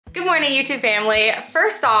Good morning, YouTube family.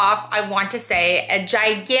 First off, I want to say a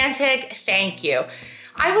gigantic thank you.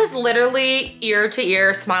 I was literally ear to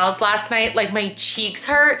ear smiles last night, like my cheeks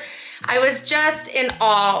hurt. I was just in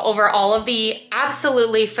awe over all of the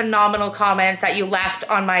absolutely phenomenal comments that you left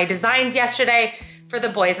on my designs yesterday for the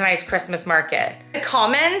Boys and I's Christmas market. The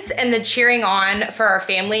comments and the cheering on for our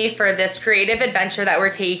family for this creative adventure that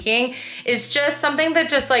we're taking is just something that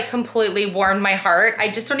just like completely warmed my heart.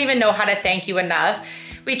 I just don't even know how to thank you enough.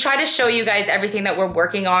 We try to show you guys everything that we're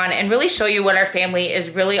working on and really show you what our family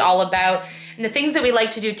is really all about and the things that we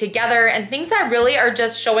like to do together and things that really are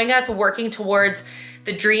just showing us working towards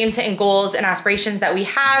the dreams and goals and aspirations that we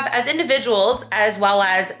have as individuals as well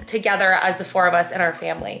as together as the four of us in our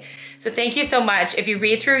family. So thank you so much. If you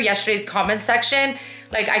read through yesterday's comment section,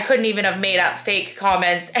 like I couldn't even have made up fake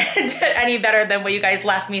comments any better than what you guys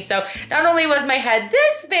left me. So not only was my head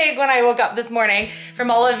this big when I woke up this morning from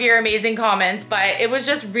all of your amazing comments, but it was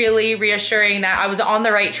just really reassuring that I was on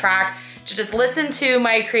the right track to just listen to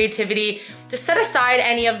my creativity, to set aside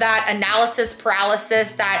any of that analysis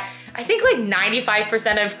paralysis that I think like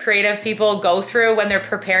 95% of creative people go through when they're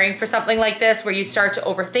preparing for something like this, where you start to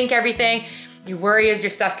overthink everything. You worry, is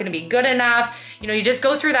your stuff gonna be good enough? You know, you just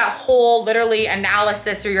go through that whole literally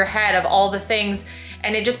analysis through your head of all the things,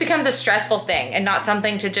 and it just becomes a stressful thing and not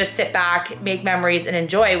something to just sit back, make memories and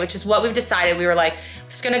enjoy, which is what we've decided. We were like,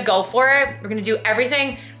 we're just gonna go for it. We're gonna do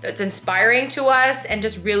everything that's inspiring to us and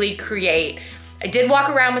just really create. I did walk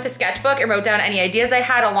around with a sketchbook and wrote down any ideas I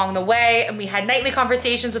had along the way, and we had nightly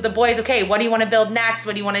conversations with the boys. Okay, what do you wanna build next?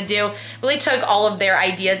 What do you wanna do? Really took all of their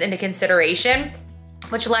ideas into consideration,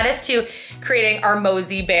 which led us to creating our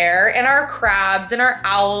mosey bear and our crabs and our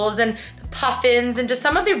owls and the puffins and just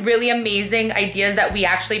some of the really amazing ideas that we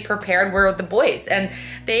actually prepared were the boys. And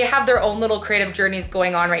they have their own little creative journeys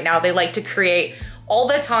going on right now. They like to create all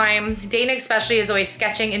the time. Dana especially is always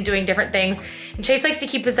sketching and doing different things. And Chase likes to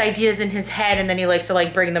keep his ideas in his head, and then he likes to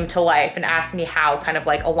like bring them to life and ask me how kind of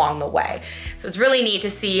like along the way. So it's really neat to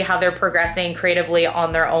see how they're progressing creatively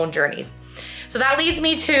on their own journeys. So that leads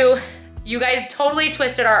me to, you guys totally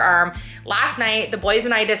twisted our arm. Last night, the boys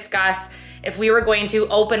and I discussed if we were going to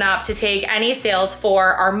open up to take any sales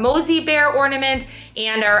for our mosey bear ornament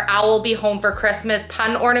and our owl be home for Christmas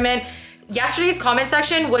pun ornament. Yesterday's comment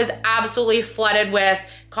section was absolutely flooded with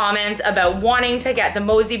comments about wanting to get the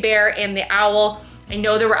mosey bear and the owl. I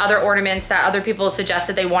know there were other ornaments that other people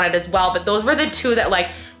suggested they wanted as well, but those were the two that like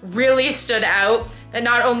really stood out, that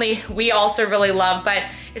not only we also really love, but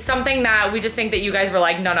it's something that we just think that you guys were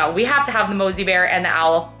like, no, we have to have the mosey bear and the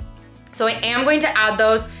owl. So I am going to add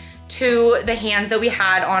those to the hands that we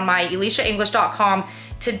had on my ElysiaEnglish.com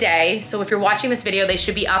today. So if you're watching this video, they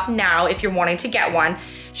should be up now if you're wanting to get one.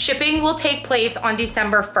 Shipping will take place on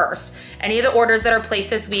December 1st. Any of the orders that are placed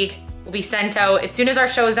this week will be sent out as soon as our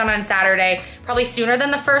show is done on Saturday, probably sooner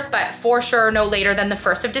than the 1st, but for sure no later than the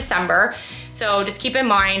 1st of December. So just keep in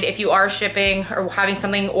mind, if you are shipping or having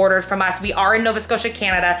something ordered from us, we are in Nova Scotia,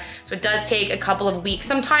 Canada, so it does take a couple of weeks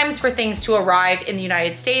sometimes for things to arrive in the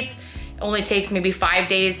United States. It only takes maybe 5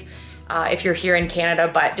 days if you're here in Canada,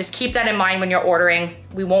 but just keep that in mind when you're ordering.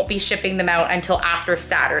 We won't be shipping them out until after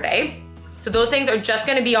Saturday. So those things are just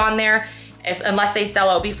gonna be on there unless they sell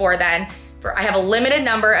out before then. I have a limited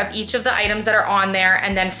number of each of the items that are on there,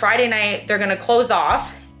 and then Friday night, they're gonna close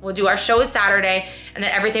off. We'll do our show Saturday, and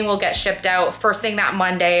then everything will get shipped out first thing that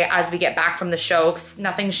Monday as we get back from the show.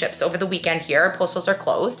 Nothing ships over the weekend here, postals are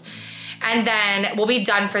closed. And then we'll be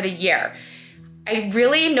done for the year. I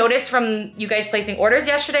really noticed from you guys placing orders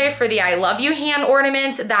yesterday for the I Love You hand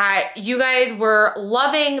ornaments that you guys were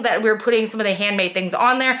loving that we were putting some of the handmade things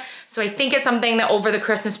on there. So I think it's something that over the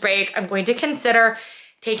Christmas break, I'm going to consider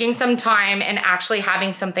taking some time and actually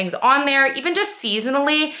having some things on there, even just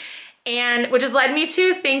seasonally. And which has led me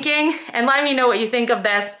to thinking, and let me know what you think of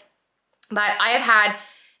this, but I have had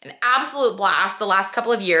an absolute blast the last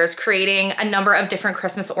couple of years creating a number of different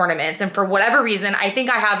Christmas ornaments. And for whatever reason, I think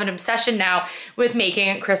I have an obsession now with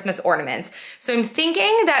making Christmas ornaments. So I'm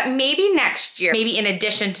thinking that maybe next year, maybe in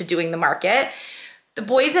addition to doing the market, the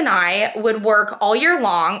boys and I would work all year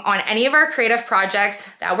long on any of our creative projects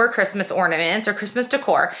that were Christmas ornaments or Christmas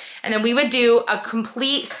decor. And then we would do a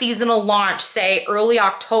complete seasonal launch, say early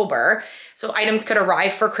October. So items could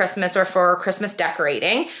arrive for Christmas or for Christmas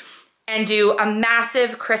decorating, and do a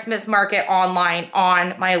massive Christmas market online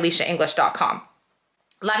on my ElysiaEnglish.com.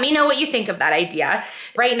 Let me know what you think of that idea.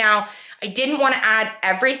 Right now, I didn't want to add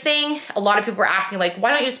everything. A lot of people were asking like, why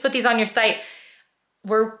don't you just put these on your site?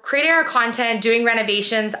 We're creating our content, doing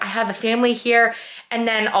renovations. I have a family here, And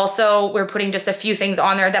then also we're putting just a few things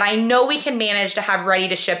on there that I know we can manage to have ready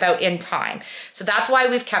to ship out in time. So that's why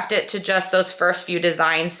we've kept it to just those first few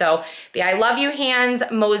designs. So the I Love You hands,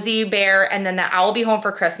 Mosey Bear, and then the I'll Be Home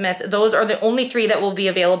for Christmas. Those are the only 3 that will be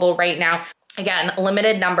available right now. Again, a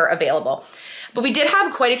limited number available. But we did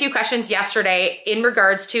have quite a few questions yesterday in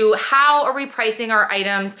regards to how are we pricing our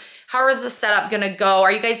items? How is the setup gonna go?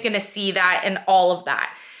 Are you guys gonna see that and all of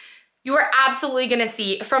that? You are absolutely gonna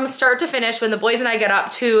see from start to finish when the boys and I get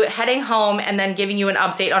up to heading home and then giving you an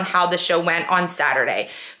update on how the show went on Saturday.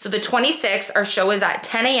 So the 26th, our show is at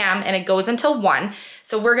 10 a.m. and it goes until 1.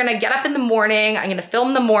 So we're gonna get up in the morning, I'm gonna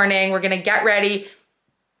film the morning, we're gonna get ready,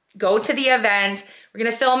 go to the event, we're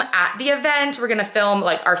gonna film at the event, we're gonna film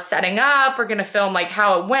like our setting up, we're gonna film like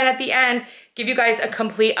how it went at the end, give you guys a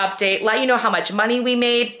complete update, let you know how much money we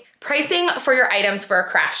made. Pricing for your items for a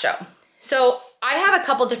craft show. So I have a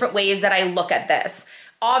couple different ways that I look at this.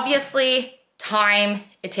 Obviously, time,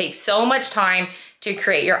 it takes so much time to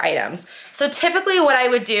create your items. So typically what I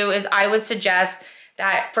would do is I would suggest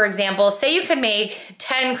that, for example, say you could make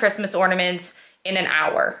 10 Christmas ornaments in an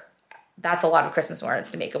hour. That's a lot of Christmas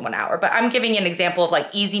ornaments to make in 1 hour, but I'm giving you an example of like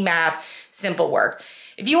easy math, simple work.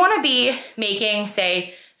 If you wanna be making,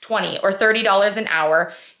 say, $20 or $30 an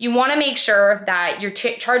hour, you wanna make sure that you're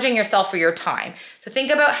charging yourself for your time. So think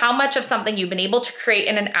about how much of something you've been able to create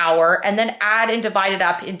in an hour and then add and divide it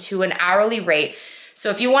up into an hourly rate. So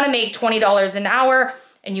if you wanna make $20 an hour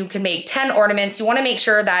and you can make 10 ornaments, you wanna make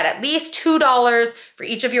sure that at least $2 for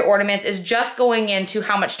each of your ornaments is just going into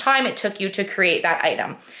how much time it took you to create that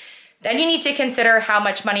item. Then you need to consider how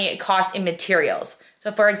much money it costs in materials.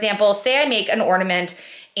 So for example, say I make an ornament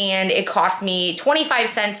and it costs me 25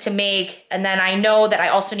 cents to make, and then I know that I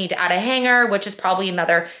also need to add a hanger, which is probably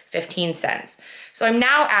another 15 cents. So I'm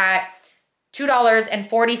now at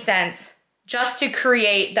 $2.40 just to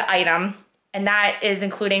create the item, and that is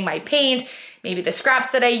including my paint, maybe the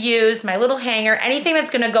scraps that I used, my little hanger, anything that's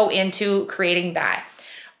gonna go into creating that.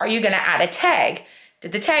 Are you gonna add a tag?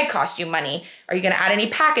 Did the tag cost you money? Are you gonna add any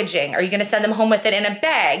packaging? Are you gonna send them home with it in a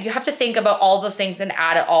bag? You have to think about all those things and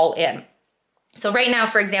add it all in. So right now,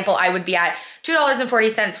 for example, I would be at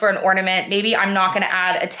 $2.40 for an ornament. Maybe I'm not gonna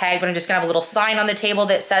add a tag, but I'm just gonna have a little sign on the table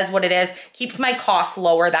that says what it is, keeps my costs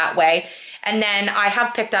lower that way. And then I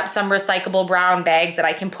have picked up some recyclable brown bags that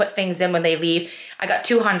I can put things in when they leave. I got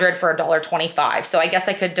 200 for $1.25. So I guess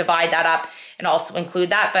I could divide that up and also include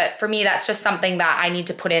that. But for me, that's just something that I need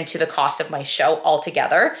to put into the cost of my show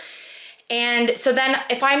altogether. And so then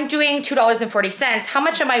if I'm doing $2.40, how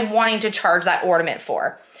much am I wanting to charge that ornament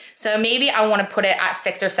for? So maybe I wanna put it at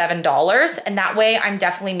 $6 or $7, and that way I'm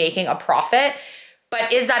definitely making a profit.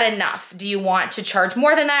 But is that enough? Do you want to charge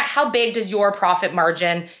more than that? How big does your profit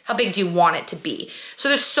margin, how big do you want it to be? So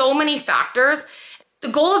there's so many factors. The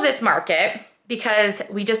goal of this market, because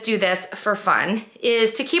we just do this for fun,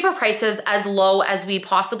 is to keep our prices as low as we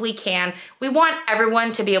possibly can. We want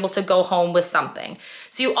everyone to be able to go home with something.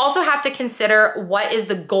 So you also have to consider what is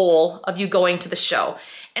the goal of you going to the show.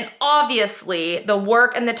 And obviously, the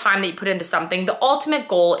work and the time that you put into something, the ultimate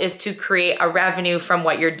goal is to create a revenue from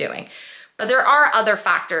what you're doing. But there are other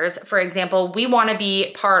factors. For example, we want to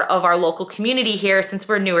be part of our local community here since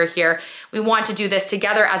we're newer here. We want to do this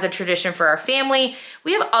together as a tradition for our family.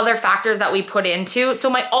 We have other factors that we put into. So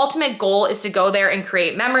my ultimate goal is to go there and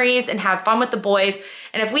create memories and have fun with the boys.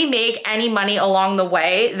 And if we make any money along the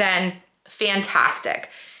way, then fantastic.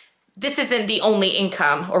 This isn't the only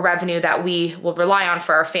income or revenue that we will rely on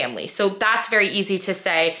for our family. So that's very easy to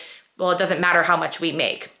say, well, it doesn't matter how much we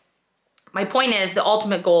make. My point is the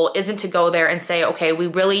ultimate goal isn't to go there and say, okay, we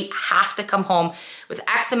really have to come home with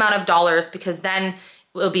X amount of dollars because then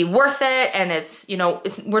it'll be worth it. And it's, you know,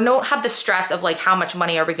 we don't have the stress of like, how much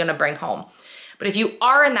money are we gonna bring home? But if you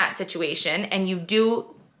are in that situation and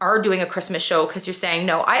you are doing a Christmas show because you're saying,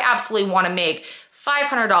 no, I absolutely wanna make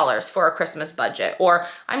 $500 for a Christmas budget, or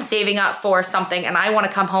I'm saving up for something and I wanna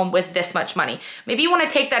come home with this much money. Maybe you wanna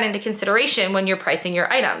take that into consideration when you're pricing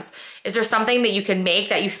your items. Is there something that you can make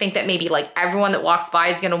that you think that maybe like everyone that walks by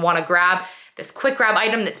is gonna wanna grab this quick grab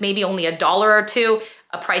item that's maybe only $1 or $2,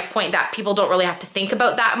 a price point that people don't really have to think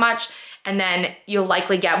about that much, and then you'll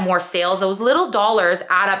likely get more sales. Those little dollars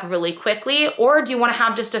add up really quickly. Or do you wanna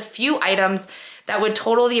have just a few items that would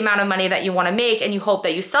total the amount of money that you wanna make and you hope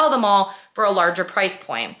that you sell them all for a larger price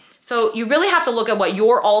point? So you really have to look at what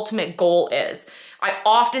your ultimate goal is. I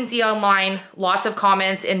often see online lots of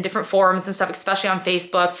comments in different forums and stuff, especially on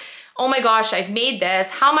Facebook. Oh my gosh, I've made this.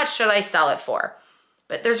 How much should I sell it for?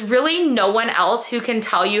 But there's really no one else who can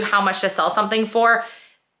tell you how much to sell something for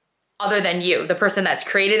other than you, the person that's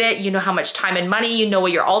created it. You know how much time and money, you know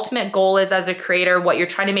what your ultimate goal is as a creator, what you're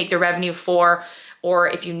trying to make the revenue for, or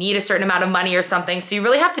if you need a certain amount of money or something. So you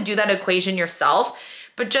really have to do that equation yourself.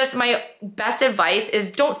 But just my best advice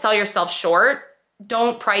is don't sell yourself short.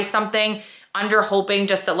 Don't price something under hoping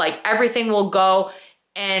just that like everything will go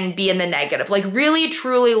and be in the negative. Like really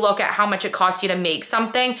truly look at how much it costs you to make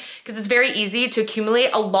something, because it's very easy to accumulate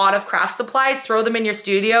a lot of craft supplies, throw them in your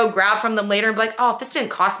studio, grab from them later and be like, oh, this didn't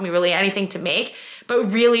cost me really anything to make.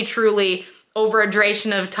 But really truly over a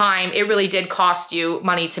duration of time, it really did cost you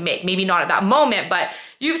money to make. Maybe not at that moment, but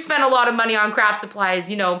you've spent a lot of money on craft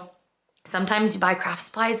supplies. You know, sometimes you buy craft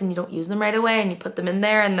supplies and you don't use them right away and you put them in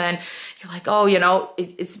there and then you're like, oh, you know,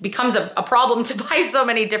 it becomes a problem to buy so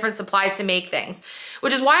many different supplies to make things,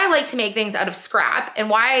 which is why I like to make things out of scrap and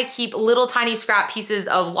why I keep little tiny scrap pieces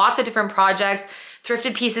of lots of different projects,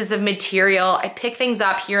 thrifted pieces of material. I pick things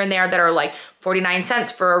up here and there that are like 49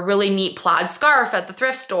 cents for a really neat plaid scarf at the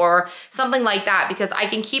thrift store, something like that, because I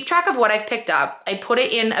can keep track of what I've picked up. I put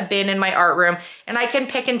it in a bin in my art room and I can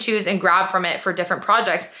pick and choose and grab from it for different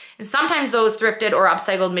projects. And sometimes those thrifted or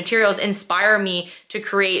upcycled materials inspire me to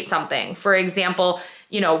create something. For example,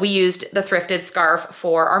 you know, we used the thrifted scarf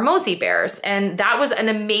for our mosey bears, and that was an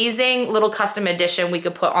amazing little custom edition we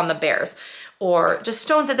could put on the bears. Or just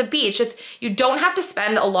stones at the beach. You don't have to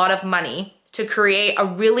spend a lot of money to create a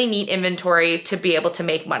really neat inventory to be able to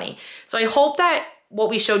make money. So I hope that what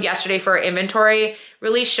we showed yesterday for our inventory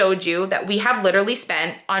really showed you that we have literally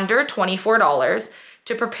spent under $24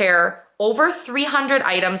 to prepare over 300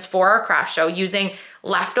 items for our craft show using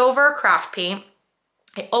leftover craft paint.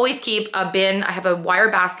 I always keep a bin. I have a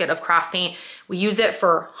wire basket of craft paint. We use it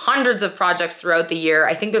for hundreds of projects throughout the year.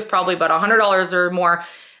 I think there's probably about $100 or more,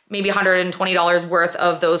 maybe $120 worth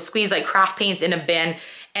of those squeeze like craft paints in a bin.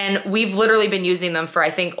 And we've literally been using them for, I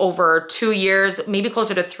think, over 2 years, maybe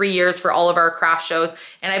closer to 3 years for all of our craft shows.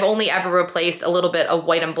 And I've only ever replaced a little bit of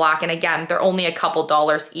white and black. And again, they're only a couple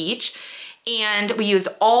dollars each. And we used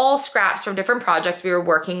all scraps from different projects we were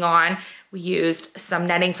working on. We used some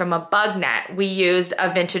netting from a bug net. We used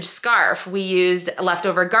a vintage scarf. We used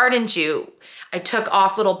leftover garden jute. I took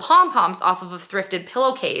off little pom-poms off of a thrifted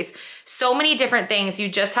pillowcase. So many different things. You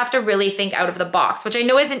just have to really think out of the box, which I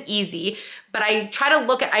know isn't easy, but I try to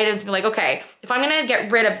look at items and be like, okay, if I'm gonna get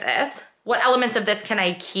rid of this, what elements of this can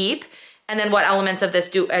I keep? And then what elements of this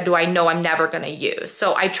do I know I'm never gonna use?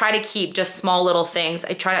 So I try to keep just small little things.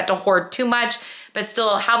 I try not to hoard too much, but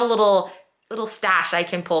still have a little stash I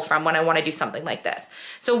can pull from when I wanna do something like this.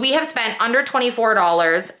 So we have spent under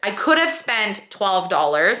 $24. I could have spent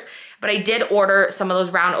 $12, but I did order some of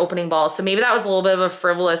those round opening balls. So maybe that was a little bit of a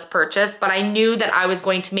frivolous purchase, but I knew that I was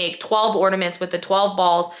going to make 12 ornaments with the 12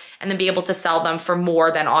 balls and then be able to sell them for more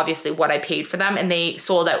than obviously what I paid for them. And they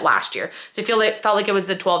sold out last year. So I felt like it was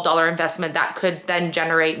the $12 investment that could then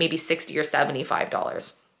generate maybe $60 or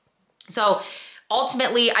 $75. So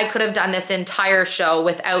ultimately, I could have done this entire show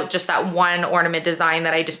without just that one ornament design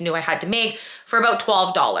that I just knew I had to make for about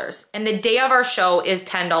 $12. And the day of our show is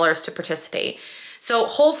 $10 to participate. So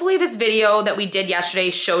hopefully this video that we did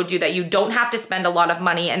yesterday showed you that you don't have to spend a lot of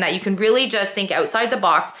money and that you can really just think outside the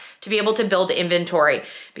box to be able to build inventory.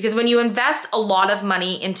 Because when you invest a lot of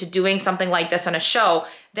money into doing something like this on a show,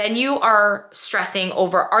 then you are stressing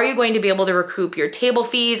over, are you going to be able to recoup your table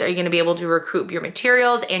fees? Are you going to be able to recoup your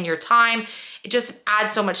materials and your time? It just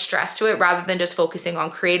adds so much stress to it rather than just focusing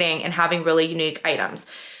on creating and having really unique items.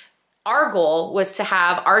 Our goal was to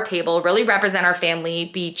have our table really represent our family,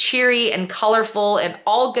 be cheery and colorful and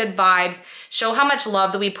all good vibes, show how much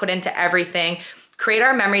love that we put into everything, create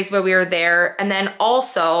our memories where we were there, and then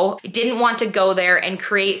also didn't want to go there and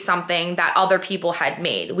create something that other people had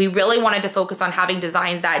made. We really wanted to focus on having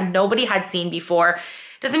designs that nobody had seen before.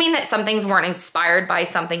 Doesn't mean that some things weren't inspired by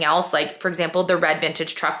something else, like for example, the red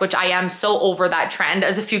vintage truck, which I am so over that trend,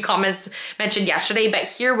 as a few comments mentioned yesterday, but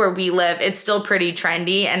here where we live, it's still pretty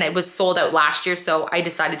trendy and it was sold out last year, so I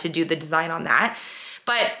decided to do the design on that.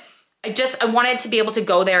 But I wanted to be able to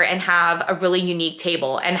go there and have a really unique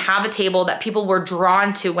table and have a table that people were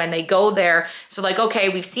drawn to when they go there. So like, okay,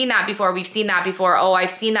 we've seen that before, oh, I've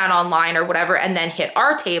seen that online or whatever, and then hit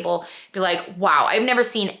our table, be like, wow, I've never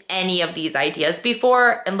seen any of these ideas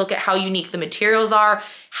before, and look at how unique the materials are.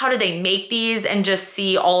 How do they make these? And just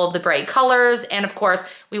see all of the bright colors. And of course,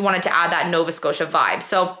 we wanted to add that Nova Scotia vibe.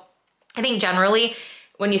 So I think generally,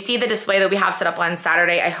 when you see the display that we have set up on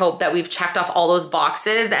Saturday, I hope that we've checked off all those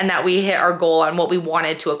boxes and that we hit our goal on what we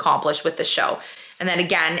wanted to accomplish with the show. And then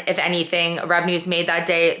again, if anything, revenues made that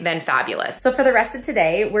day, then fabulous. So for the rest of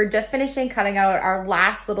today, we're just finishing cutting out our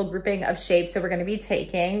last little grouping of shapes that we're gonna be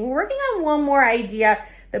taking. We're working on one more idea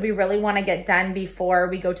that we really wanna get done before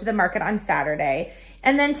we go to the market on Saturday.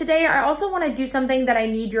 And then today, I also wanna do something that I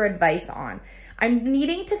need your advice on. I'm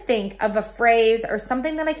needing to think of a phrase or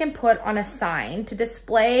something that I can put on a sign to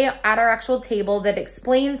display at our actual table that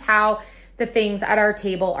explains how the things at our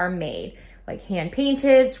table are made, like hand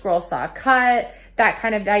painted, scroll saw cut, that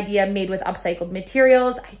kind of idea, made with upcycled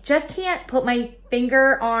materials. I just can't put my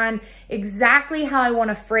finger on exactly how I want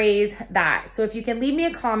to phrase that. So if you can leave me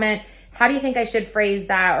a comment, how do you think I should phrase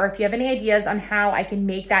that? Or if you have any ideas on how I can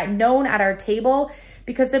make that known at our table,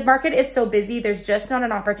 because the market is so busy, there's just not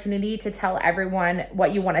an opportunity to tell everyone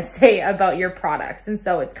what you want to say about your products. And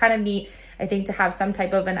so it's kind of neat, I think, to have some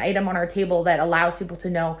type of an item on our table that allows people to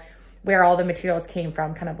know where all the materials came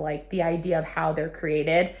from, kind of like the idea of how they're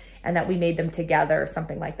created and that we made them together or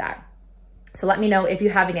something like that. So let me know if you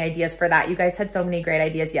have any ideas for that. You guys had so many great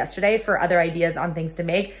ideas yesterday for other ideas on things to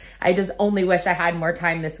make. I just only wish I had more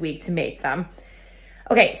time this week to make them.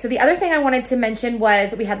 Okay, so the other thing I wanted to mention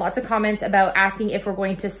was we had lots of comments about asking if we're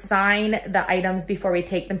going to sign the items before we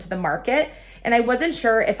take them to the market. And I wasn't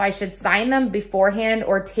sure if I should sign them beforehand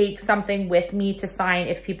or take something with me to sign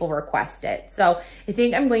if people request it. So I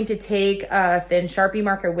think I'm going to take a thin Sharpie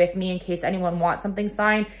marker with me in case anyone wants something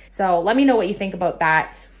signed. So let me know what you think about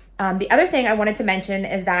that. The other thing I wanted to mention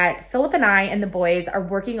is that Philip and I and the boys are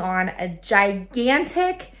working on a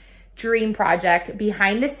gigantic dream project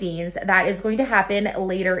behind the scenes that is going to happen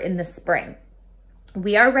later in the spring.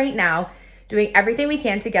 We are right now doing everything we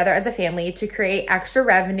can together as a family to create extra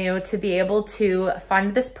revenue to be able to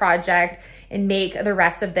fund this project and make the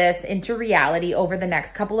rest of this into reality over the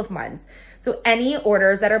next couple of months. So any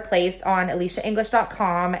orders that are placed on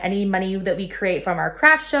ElysiaEnglish.com, any money that we create from our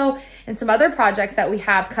craft show, and some other projects that we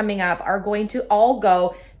have coming up are going to all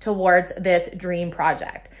go towards this dream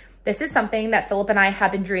project. This is something that Philip and I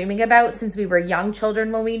have been dreaming about since we were young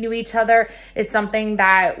children when we knew each other. It's something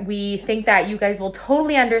that we think that you guys will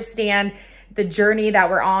totally understand the journey that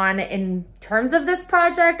we're on in terms of this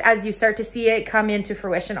project as you start to see it come into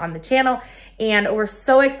fruition on the channel. And we're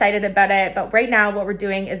so excited about it. But right now what we're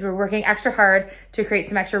doing is we're working extra hard to create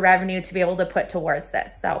some extra revenue to be able to put towards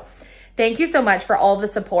this. So thank you so much for all the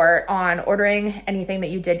support on ordering anything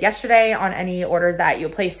that you did yesterday, on any orders that you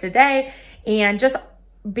placed today, and just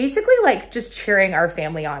basically like just cheering our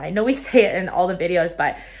family on. I know we say it in all the videos,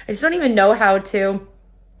 but I just don't even know how to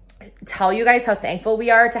tell you guys how thankful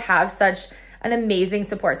we are to have such an amazing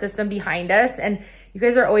support system behind us. And you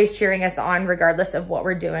guys are always cheering us on regardless of what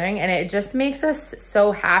we're doing. And it just makes us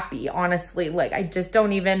so happy, honestly. Like I just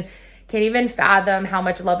can't even fathom how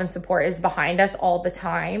much love and support is behind us all the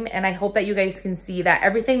time. And I hope that you guys can see that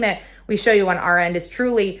everything that we show you on our end is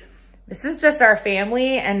truly, this is just our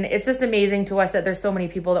family. And it's just amazing to us that there's so many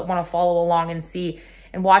people that want to follow along and see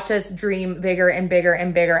and watch us dream bigger and bigger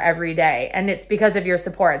and bigger every day. And it's because of your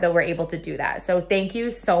support that we're able to do that. So thank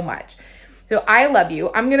you so much. So I love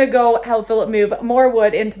you. I'm gonna go help Philip move more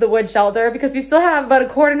wood into the wood shelter because we still have about a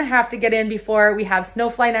quart and a half to get in before we have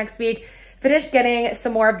Snowfly next week. Finish getting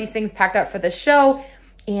some more of these things packed up for the show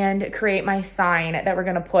and create my sign that we're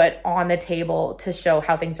gonna put on the table to show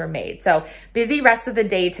how things are made. So busy rest of the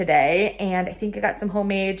day today. And I think I got some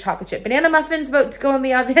homemade chocolate chip banana muffins about to go in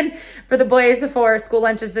the oven for the boys for school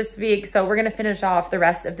lunches this week. So we're gonna finish off the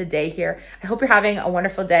rest of the day here. I hope you're having a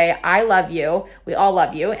wonderful day. I love you. We all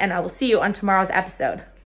love you. And I will see you on tomorrow's episode.